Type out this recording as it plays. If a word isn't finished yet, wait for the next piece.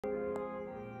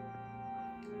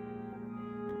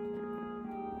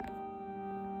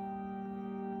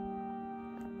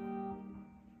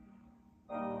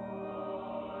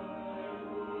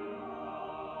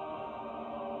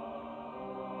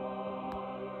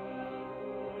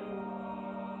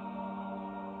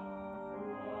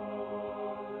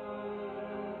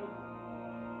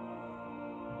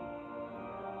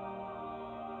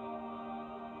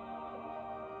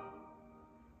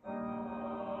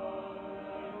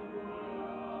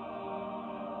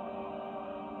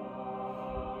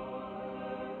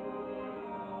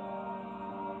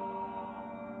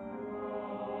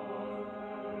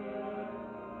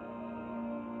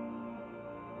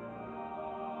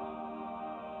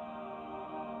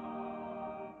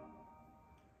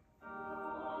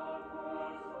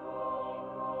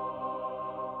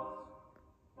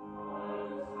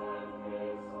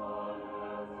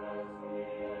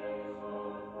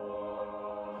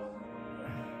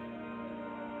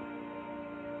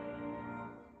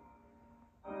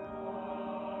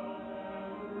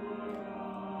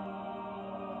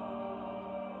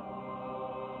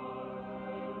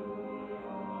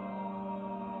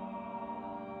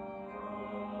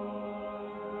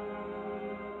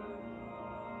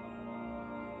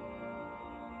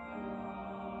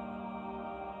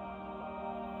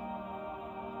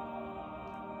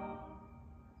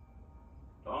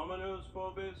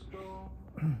vobiscum.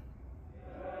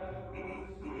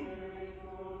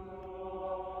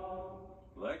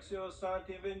 Lectio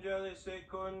Sancti Evangelii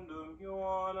secundum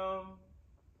Ioannem.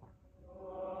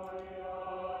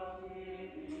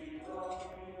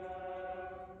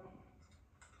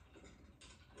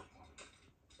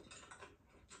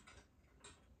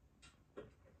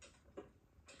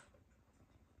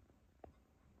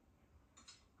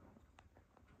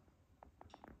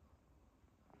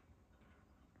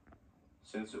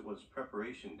 Since it was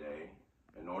preparation day,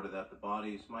 in order that the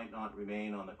bodies might not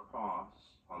remain on the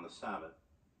cross on the Sabbath,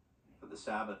 for the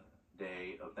Sabbath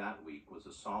day of that week was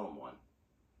a solemn one,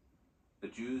 the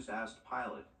Jews asked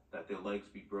Pilate that their legs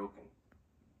be broken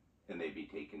and they be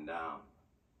taken down.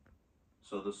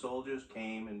 So the soldiers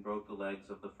came and broke the legs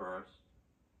of the first,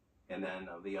 and then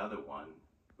of the other one,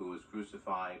 who was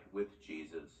crucified with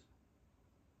Jesus.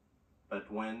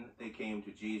 But when they came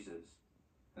to Jesus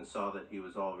and saw that he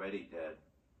was already dead,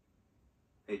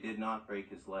 they did not break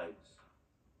his legs.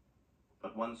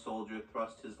 But one soldier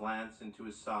thrust his lance into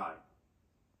his side,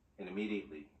 and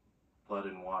immediately blood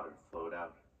and water flowed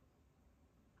out.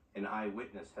 An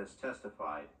eyewitness has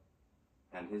testified,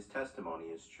 and his testimony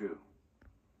is true.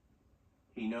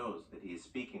 He knows that he is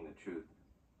speaking the truth,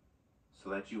 so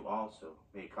that you also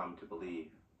may come to believe.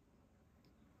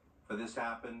 For this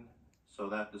happened so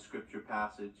that the scripture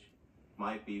passage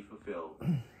might be fulfilled.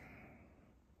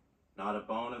 Not a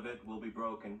bone of it will be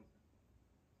broken.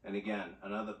 And again,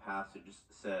 another passage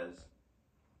says,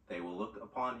 they will look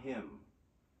upon him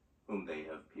whom they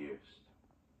have pierced.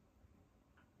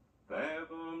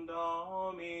 Verbum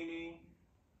Domini.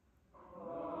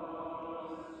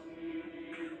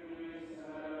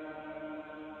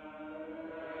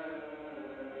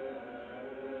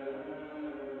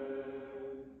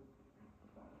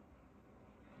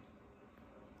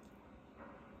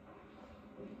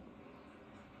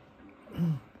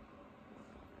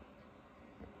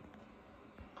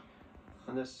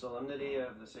 On this solemnity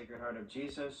of the Sacred Heart of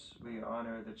Jesus, we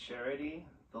honor the charity,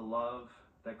 the love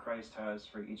that Christ has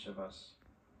for each of us.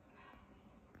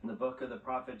 In the book of the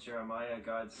prophet Jeremiah,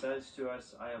 God says to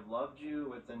us, I have loved you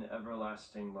with an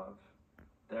everlasting love.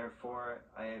 Therefore,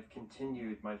 I have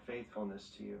continued my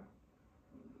faithfulness to you.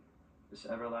 This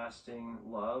everlasting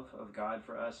love of God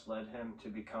for us led him to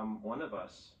become one of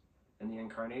us in the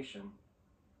Incarnation.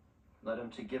 Led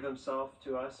him to give himself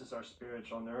to us as our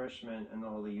spiritual nourishment in the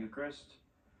Holy Eucharist,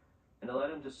 and to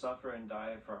let him to suffer and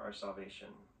die for our salvation.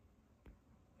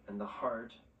 And the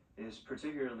heart is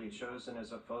particularly chosen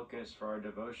as a focus for our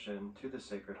devotion to the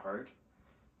Sacred Heart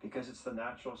because it's the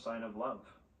natural sign of love.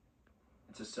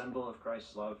 It's a symbol of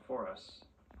Christ's love for us.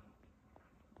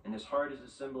 And his heart is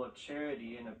a symbol of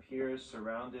charity and appears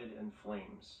surrounded in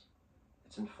flames.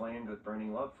 It's inflamed with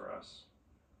burning love for us.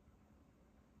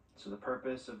 So the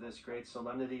purpose of this great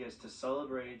solemnity is to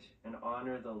celebrate and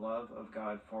honor the love of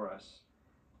God for us,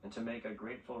 and to make a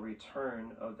grateful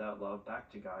return of that love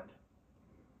back to God.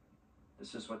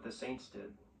 This is what the saints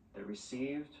did. They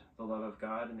received the love of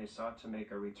God and they sought to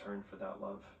make a return for that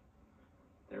love.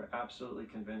 They were absolutely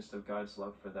convinced of God's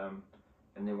love for them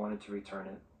and they wanted to return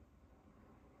it.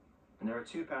 And there are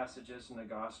two passages in the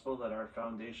Gospel that are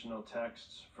foundational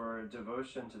texts for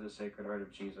devotion to the Sacred Heart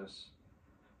of Jesus.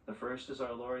 The first is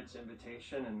our Lord's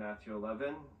invitation in Matthew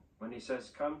 11, when he says,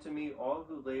 "Come to me, all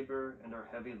who labor and are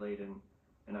heavy laden,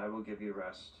 and I will give you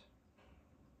rest.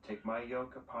 Take my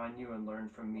yoke upon you and learn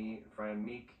from me, for I am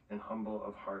meek and humble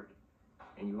of heart,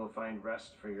 and you will find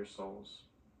rest for your souls."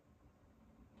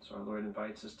 So our Lord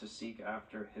invites us to seek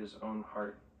after his own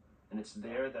heart, and it's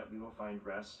there that we will find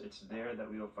rest. It's there that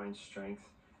we will find strength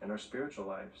in our spiritual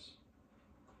lives.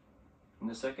 And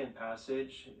the second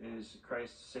passage is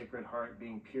Christ's Sacred Heart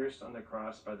being pierced on the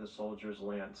cross by the soldier's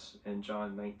lance in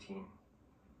John 19.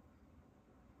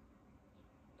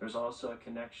 There's also a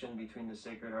connection between the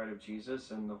Sacred Heart of Jesus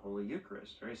and the Holy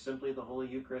Eucharist. Very simply, the Holy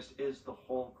Eucharist is the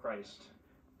whole Christ,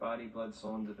 body, blood,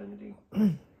 soul, and divinity,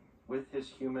 with his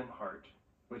human heart,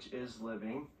 which is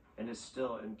living and is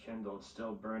still enkindled,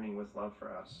 still burning with love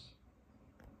for us.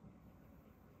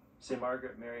 St.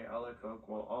 Margaret Mary Alacoque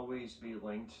will always be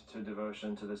linked to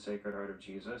devotion to the Sacred Heart of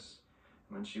Jesus.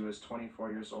 When she was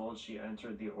 24 years old, she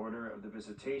entered the Order of the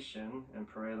Visitation in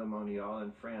Paray-le-Monial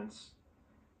in France,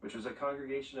 which was a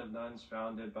congregation of nuns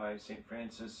founded by St.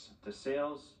 Francis de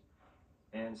Sales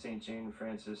and St. Jane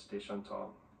Frances de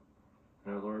Chantal.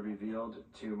 And our Lord revealed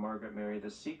to Margaret Mary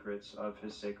the secrets of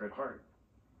his Sacred Heart.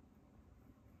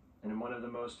 And in one of the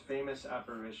most famous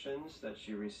apparitions that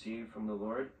she received from the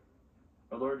Lord,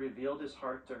 our Lord revealed his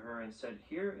heart to her and said,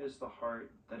 "Here is the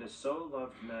heart that has so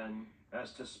loved men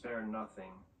as to spare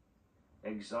nothing,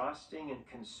 exhausting and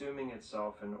consuming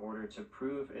itself in order to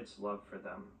prove its love for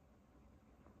them.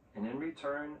 And in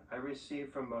return, I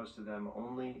receive from most of them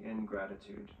only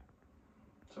ingratitude.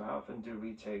 So how often do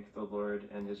we take the Lord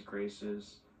and His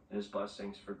graces and His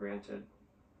blessings for granted?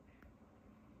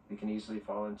 We can easily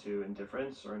fall into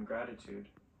indifference or ingratitude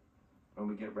when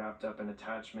we get wrapped up in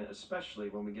attachment, especially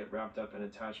when we get wrapped up in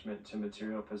attachment to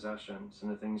material possessions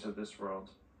and the things of this world.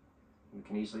 We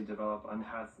can easily develop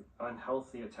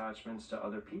unhealthy attachments to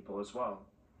other people as well.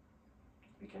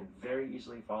 We can very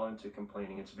easily fall into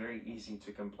complaining. It's very easy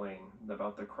to complain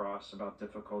about the cross, about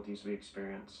difficulties we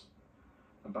experience,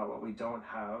 about what we don't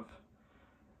have,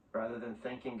 rather than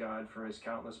thanking God for His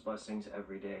countless blessings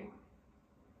every day.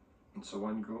 And so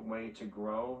one way to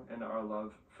grow in our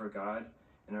love for God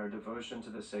and our devotion to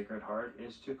the Sacred Heart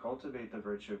is to cultivate the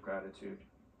virtue of gratitude.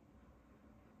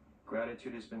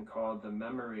 Gratitude has been called the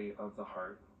memory of the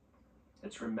heart.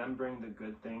 It's remembering the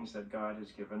good things that God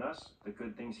has given us, the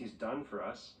good things He's done for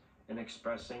us, and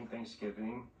expressing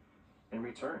thanksgiving in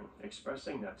return,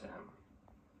 expressing that to Him.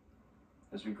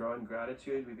 As we grow in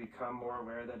gratitude, we become more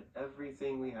aware that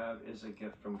everything we have is a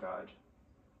gift from God.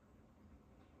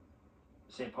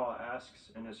 St. Paul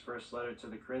asks in his first letter to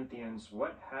the Corinthians,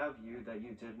 "What have you that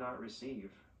you did not receive?"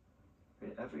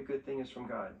 Every good thing is from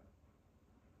God.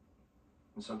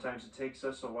 And sometimes it takes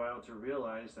us a while to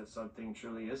realize that something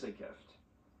truly is a gift.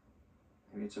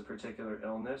 Maybe it's a particular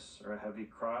illness or a heavy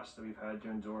cross that we've had to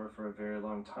endure for a very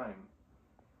long time.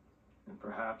 And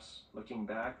perhaps looking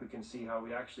back, we can see how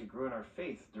we actually grew in our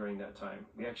faith during that time.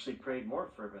 We actually prayed more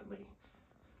fervently.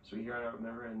 So we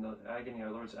remember in the agony, our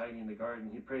Lord's agony in the garden,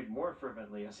 He prayed more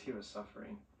fervently as He was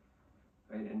suffering,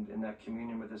 right? In that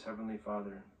communion with His Heavenly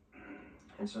Father.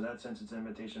 And so in that sense, it's an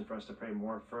invitation for us to pray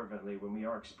more fervently when we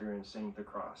are experiencing the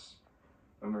cross,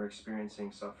 when we're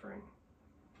experiencing suffering.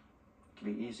 It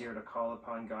can be easier to call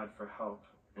upon God for help,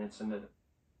 and it's in a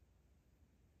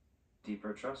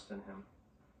deeper trust in Him.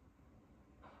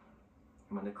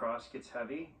 And when the cross gets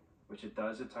heavy, which it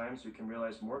does at times, we can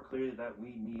realize more clearly that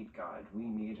we need God. We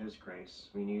need His grace.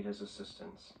 We need His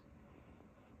assistance.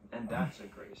 And that's a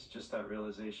grace. Just that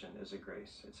realization is a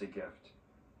grace. It's a gift.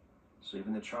 So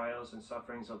even the trials and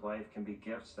sufferings of life can be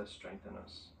gifts that strengthen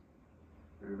us.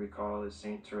 We recall, as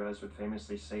Saint Therese would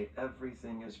famously say,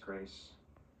 everything is grace.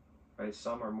 Right?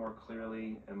 Some are more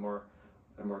clearly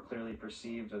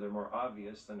perceived, or they're more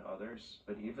obvious than others,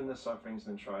 but even the sufferings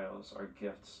and trials are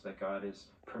gifts that God is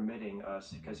permitting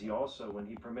us, because He also, when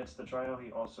He permits the trial,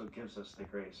 He also gives us the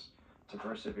grace to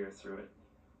persevere through it.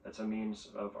 That's a means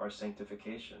of our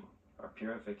sanctification, our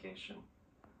purification,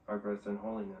 our growth in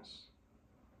holiness.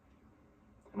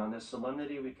 And on this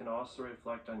solemnity, we can also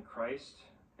reflect on Christ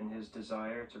and His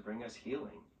desire to bring us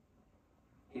healing.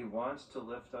 He wants to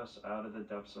lift us out of the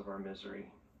depths of our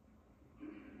misery.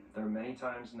 There are many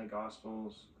times in the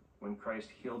Gospels when Christ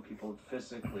healed people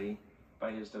physically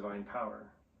by His divine power.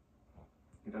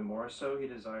 Even more so, He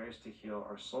desires to heal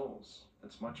our souls.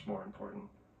 That's much more important.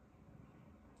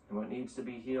 And what needs to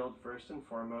be healed first and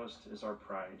foremost is our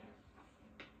pride.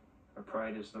 Our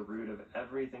pride is the root of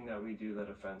everything that we do that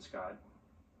offends God.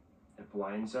 It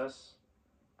blinds us,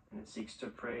 and it seeks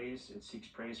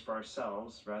praise for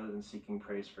ourselves rather than seeking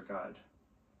praise for God.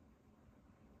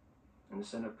 And the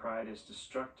sin of pride is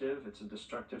destructive. It's a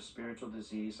destructive spiritual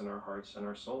disease in our hearts and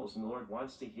our souls. And the Lord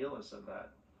wants to heal us of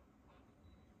that.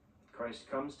 Christ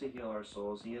comes to heal our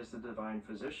souls. He is the divine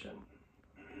physician.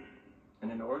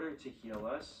 And in order to heal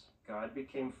us, God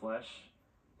became flesh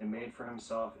and made for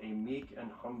Himself a meek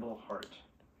and humble heart.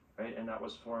 Right? And that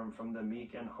was formed from the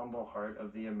meek and humble heart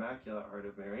of the Immaculate Heart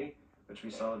of Mary, which we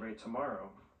celebrate tomorrow.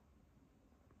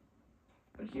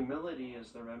 But humility is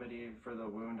the remedy for the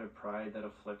wound of pride that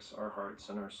afflicts our hearts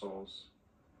and our souls.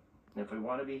 And if we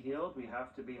want to be healed, we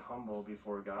have to be humble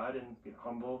before God and be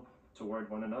humble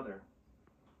toward one another.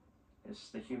 It's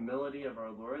the humility of our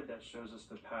Lord that shows us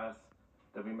the path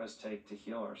that we must take to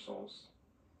heal our souls.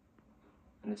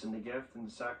 And it's in the gift and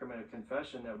the sacrament of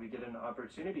confession that we get an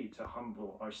opportunity to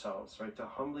humble ourselves, right? To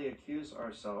humbly accuse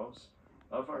ourselves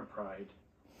of our pride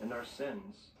and our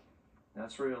sins.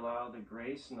 That's where we allow the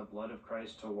grace and the blood of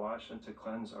Christ to wash and to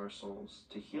cleanse our souls,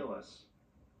 to heal us.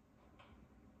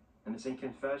 And it's in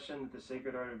confession that the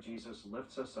Sacred Heart of Jesus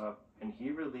lifts us up, and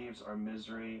He relieves our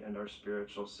misery and our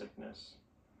spiritual sickness.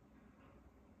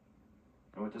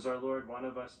 And what does our Lord want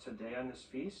of us today on this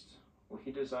feast? Well,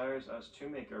 He desires us to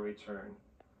make a return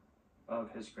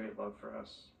of His great love for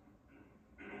us.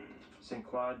 St.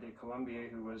 Claude de Colombier,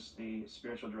 who was the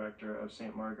spiritual director of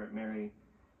St. Margaret Mary,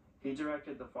 he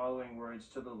directed the following words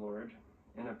to the Lord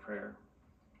in a prayer.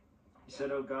 He said,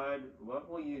 "O God, what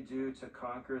will You do to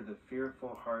conquer the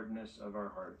fearful hardness of our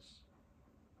hearts?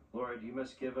 Lord, you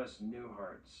must give us new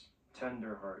hearts,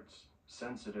 tender hearts,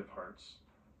 sensitive hearts,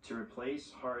 to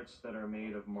replace hearts that are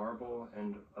made of marble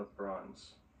and of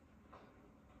bronze.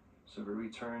 So we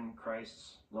return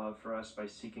Christ's love for us by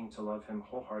seeking to love him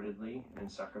wholeheartedly and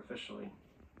sacrificially,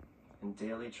 and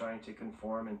daily trying to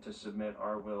conform and to submit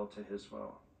our will to his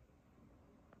will.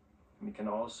 And we can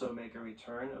also make a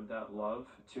return of that love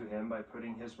to him by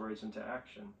putting his words into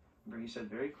action. Remember, he said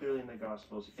very clearly in the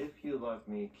Gospels, if you love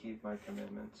me, keep my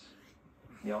commandments.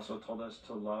 He also told us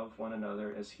to love one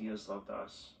another as he has loved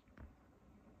us.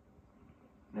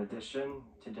 In addition,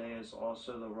 today is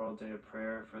also the World Day of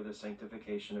Prayer for the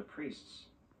sanctification of priests.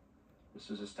 This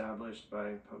was established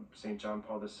by Pope St. John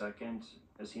Paul II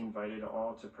as he invited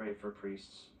all to pray for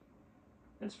priests.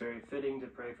 It's very fitting to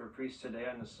pray for priests today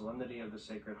on the Solemnity of the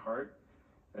Sacred Heart,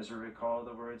 as we recall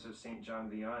the words of St. John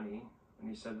Vianney when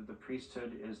he said that the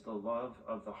priesthood is the love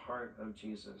of the heart of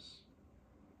Jesus.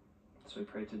 So we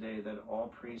pray today that all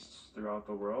priests throughout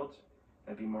the world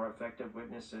may be more effective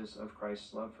witnesses of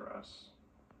Christ's love for us.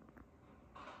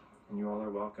 And you all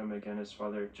are welcome again, as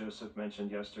Father Joseph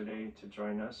mentioned yesterday, to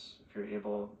join us, if you're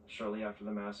able, shortly after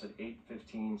the Mass at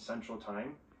 8:15 Central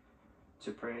Time,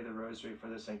 to pray the Rosary for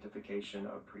the sanctification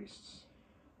of priests.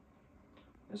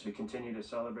 As we continue to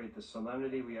celebrate the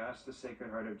Solemnity, we ask the Sacred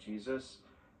Heart of Jesus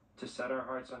to set our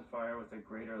hearts on fire with a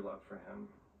greater love for him,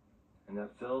 and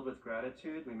that filled with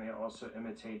gratitude, we may also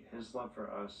imitate his love for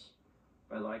us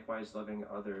by likewise loving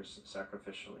others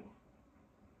sacrificially.